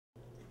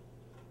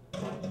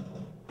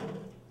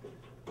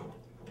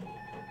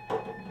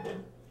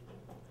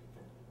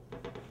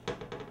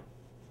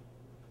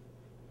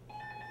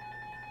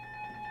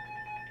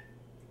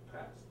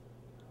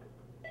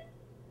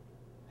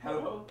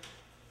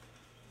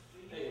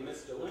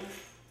Mr. Lynn.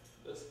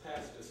 This is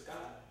Pastor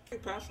Scott. Hey,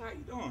 Pastor, how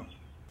you doing?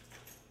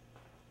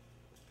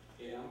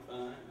 Yeah, I'm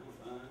fine.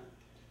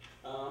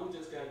 I'm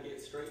just gonna get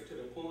straight to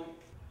the point.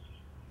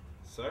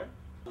 Sir?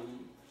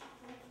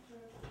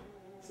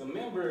 Some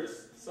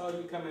members saw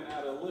you coming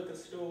out of a liquor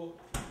store,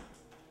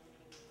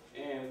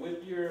 and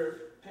with your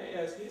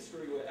past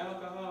history with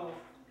alcohol,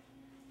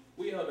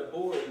 we held a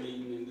board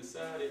meeting and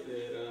decided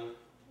that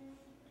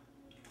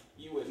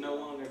you would no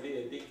longer be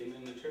a deacon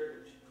in the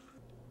church.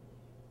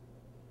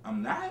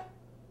 I'm not?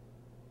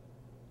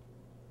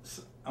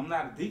 I'm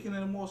not a deacon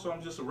anymore, so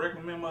I'm just a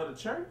regular member of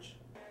the church?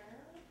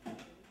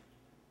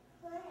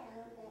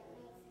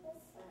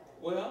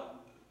 Well,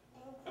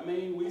 I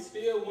mean, we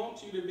still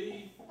want you to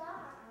be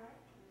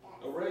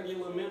a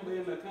regular member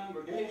in the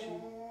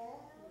congregation.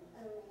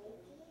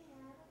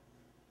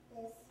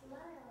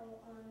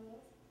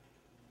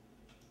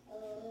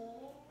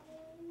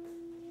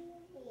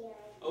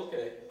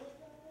 Okay.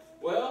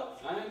 Well,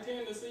 I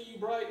intend to see you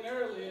bright and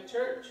early at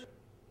church.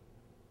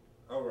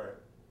 All right.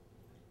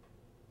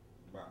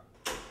 Bye.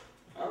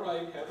 All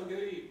right. Have a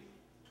good evening.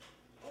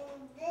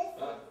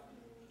 Bye.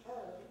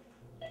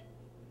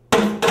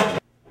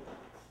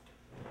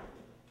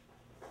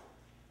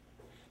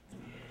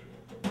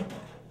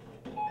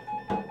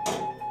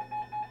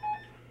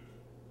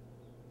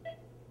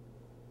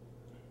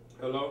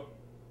 Hello?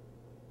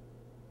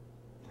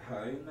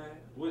 Hey, man.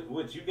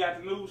 What, you got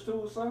the news too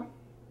or something?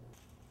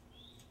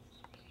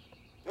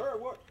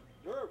 Heard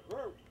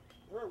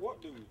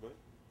what news, man?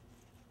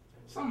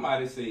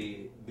 Somebody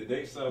said that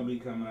they saw me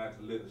coming out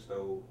the liquor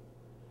store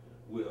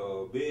with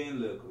beer and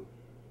liquor,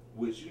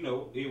 which, you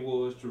know, it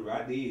was true.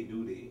 I did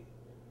do that.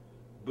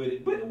 But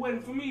it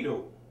wasn't for me,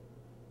 though.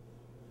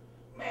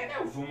 Man,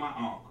 that was for my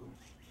uncle.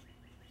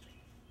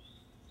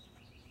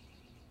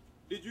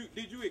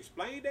 Did you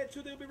explain that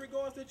to them in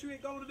regards that you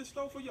ain't going to the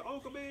store for your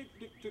uncle, man,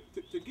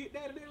 to get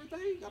that and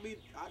everything? I mean,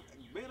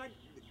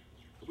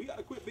 we got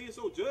to quit being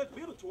so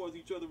judgmental towards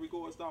each other in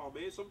regards to all,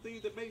 man. Some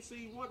things that may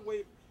seem one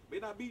way may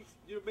not be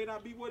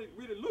what it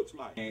really looks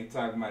like. And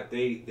talking about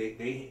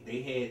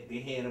they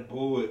had a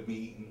board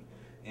meeting,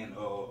 and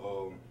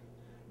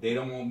they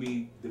don't want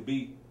me to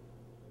be.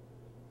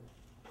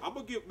 I'm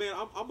gonna give them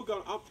a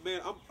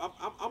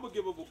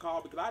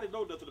call because I didn't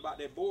know nothing about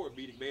that board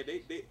meeting, man.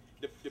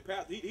 The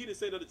pastor, he didn't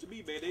say nothing to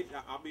me, man.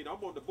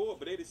 I'm on the board,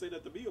 but they didn't say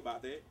nothing to me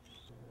about that.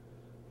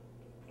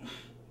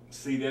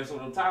 See, that's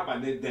what I'm talking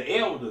about. The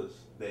elders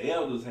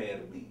had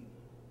a meeting.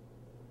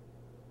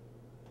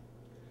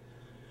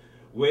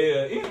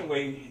 Well,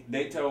 anyway,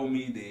 they told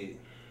me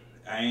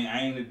that I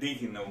ain't a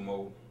deacon no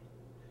more.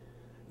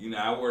 You know,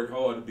 I worked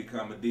hard to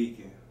become a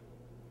deacon,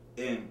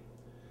 and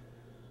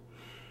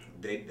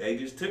they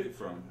just took it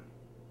from me.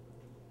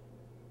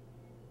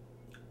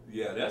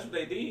 Yeah, that's what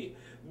they did.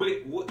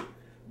 But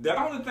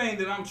the only thing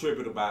that I'm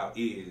tripping about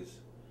is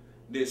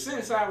that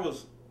since I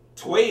was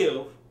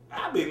 12,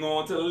 I've been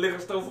going to the liquor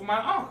store for my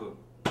uncle.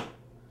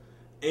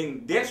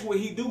 And that's what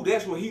he do.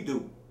 That's what he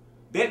do.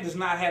 That does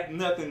not have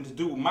nothing to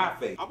do with my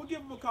faith. I'm going to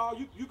give him a call. I'm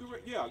going to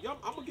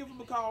give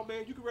him a call,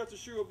 man. You can rest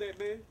assured of that,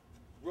 man.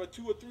 Where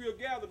 2 or 3 are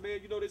gathered,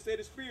 man. You know, they say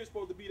the Spirit's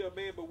supposed to be there,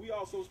 man. But we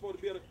also supposed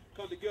to be able to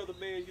come together,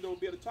 man. You know,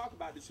 be able to talk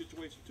about this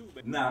situation, too,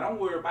 man. Nah,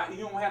 don't worry about it.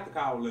 You don't have to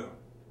call them.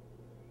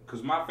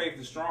 Because my faith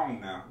is strong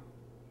now.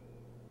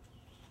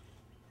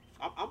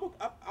 I'm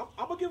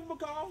gonna give him a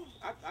call.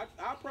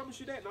 I promise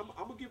you that. And I'm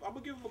gonna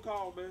give him a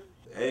call, man.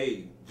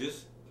 Hey,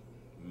 just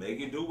make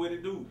it do what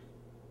it do.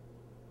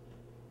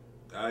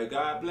 All right,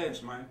 God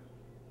bless, man.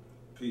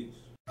 Peace.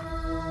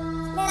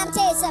 Man, I'm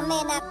telling you something,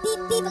 man. Now,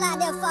 people out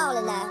there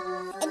falling now,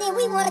 and then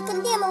we want to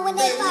condemn them when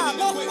they fall.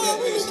 Man, we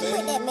need to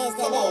quit that mess.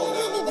 We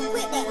need to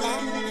quit that now.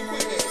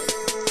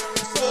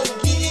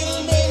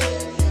 Forgive me,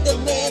 the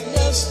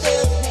madness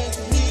still has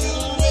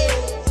healed me.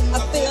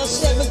 I fell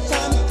 7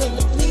 times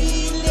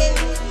completely.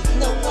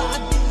 Now why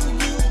do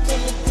you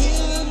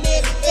forgive me?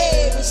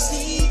 Hey,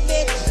 receive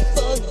me,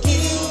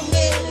 forgive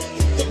me.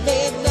 The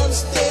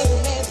madness still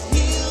has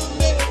healed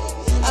me.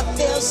 I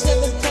fell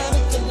 7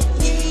 times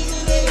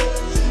completely.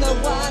 Now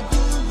why do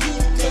you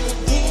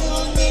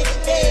forgive me?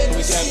 Hey,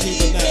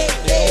 receive me,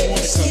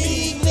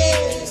 receive me.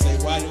 They say,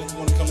 why don't you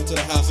want to come into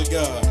the house of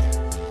God?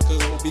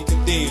 Because I'm going to be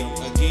condemned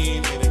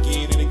again and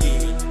again and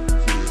again.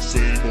 For the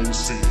same old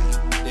sin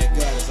that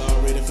God has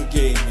already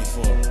forgave me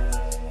for.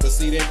 But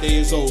see, that day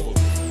is over.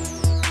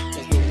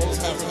 Because the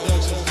Most High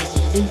Productions is a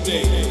new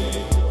day.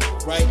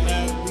 Right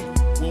now,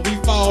 when we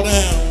fall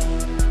down,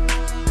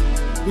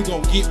 we're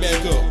going to get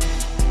back up.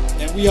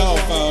 And we all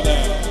fall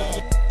down,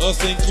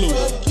 us included.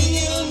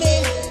 Forgive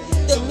me,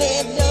 the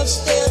madness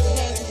still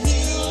has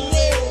healed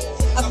me.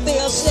 I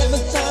fell 7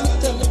 times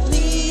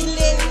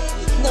completely.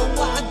 Now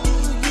why do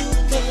you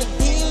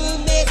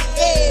condemn me?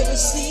 Hey,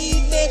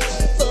 receive me,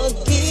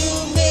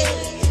 forgive me.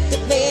 The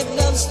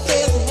madness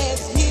still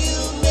has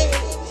healed me.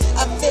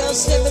 I fell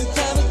 7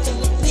 times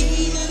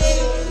completely.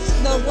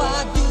 Now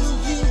why do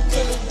you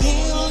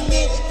condemn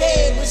me?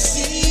 Hey,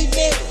 receive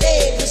me,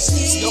 hey, receive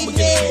me. See, I'm going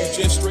to give it to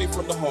you just straight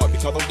from the heart,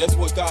 because that's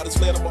what God has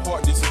laid on my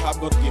heart. This is how I'm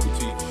going to give it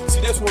to you.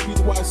 See, that's one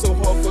reason why it's so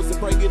hard for us to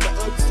bring in the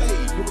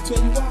unsaved. You want to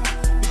tell you why?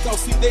 Because,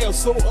 see, they are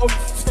so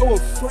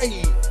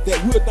afraid that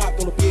we're not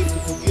going to be able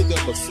to forgive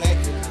them a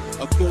second,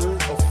 a third,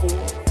 a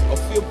fourth, a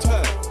fifth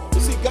time. But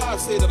see, God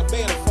said that a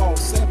man will fall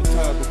 7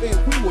 times, but man,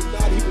 we will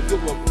not even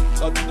give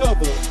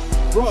another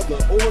brother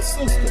or a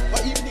sister, or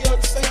even the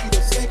unsaved,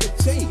 a second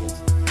chance,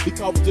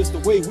 because of just the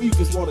way we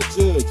just want to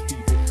judge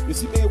people. You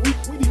see, man, we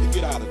need to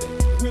get out of that.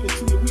 Really,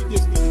 truly, we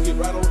just need to get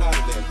right on out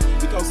of that.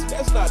 Because see,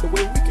 that's not the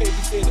way. We can't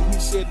be saying that we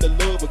share the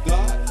love of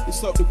God. It's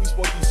something we're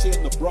supposed to be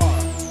sharing abroad.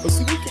 But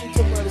see, we can't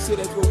turn around and say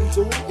that's what we're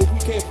doing if we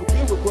can't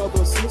forgive a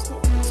brother or sister.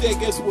 See,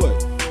 guess what?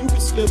 You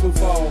can slip and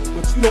fall,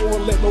 but you don't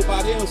want to let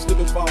nobody else slip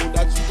and fall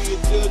without you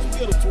being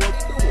judgmental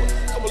towards the door.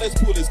 Come on, let's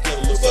pull this gun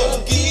a little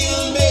bit.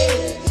 Forgive me,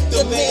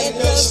 the man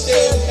that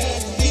still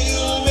has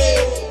healed me.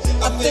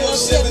 I feel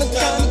 7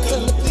 times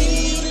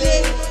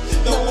completely.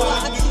 No,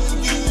 why do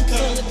you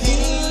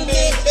condemn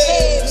me?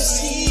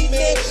 Receive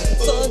me,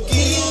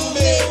 forgive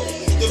me.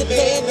 The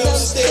man that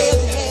still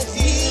has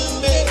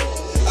healed me.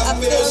 I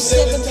feel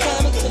 7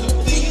 times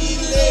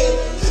completely.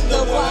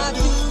 No, why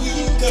do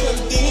you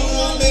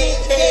condemn me?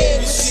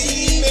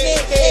 Receive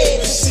me,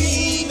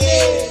 receive me.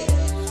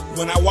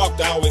 When I walked,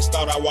 I always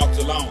thought I walked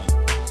alone.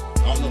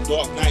 On the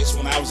dark nights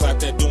when I was out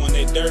there doing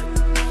that dirt,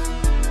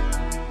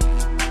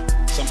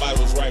 somebody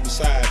was right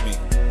beside me.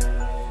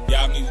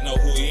 Y'all need to know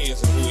who he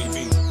is and who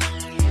he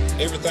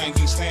be. Everything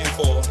he stands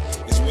for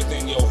is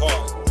within your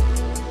heart.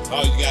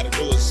 All you gotta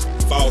do is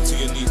fall to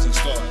your knees and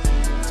start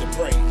to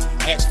pray.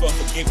 Ask for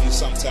forgiveness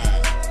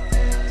sometime.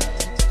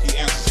 He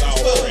answers all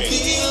prayers.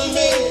 Forgive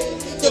me,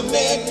 the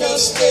man that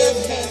still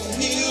has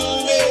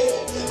healed me.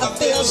 I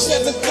feel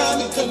 7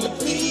 times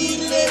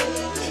completely.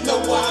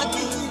 Now why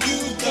do you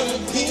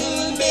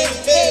condemn me?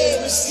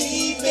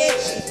 Receive me,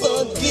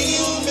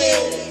 forgive me.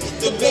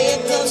 The man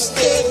that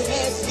still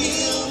has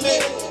healed me.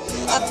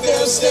 I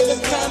feel 7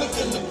 times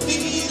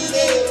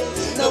completely.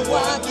 Now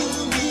why do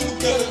you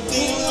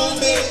condemn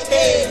me?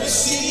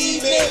 Receive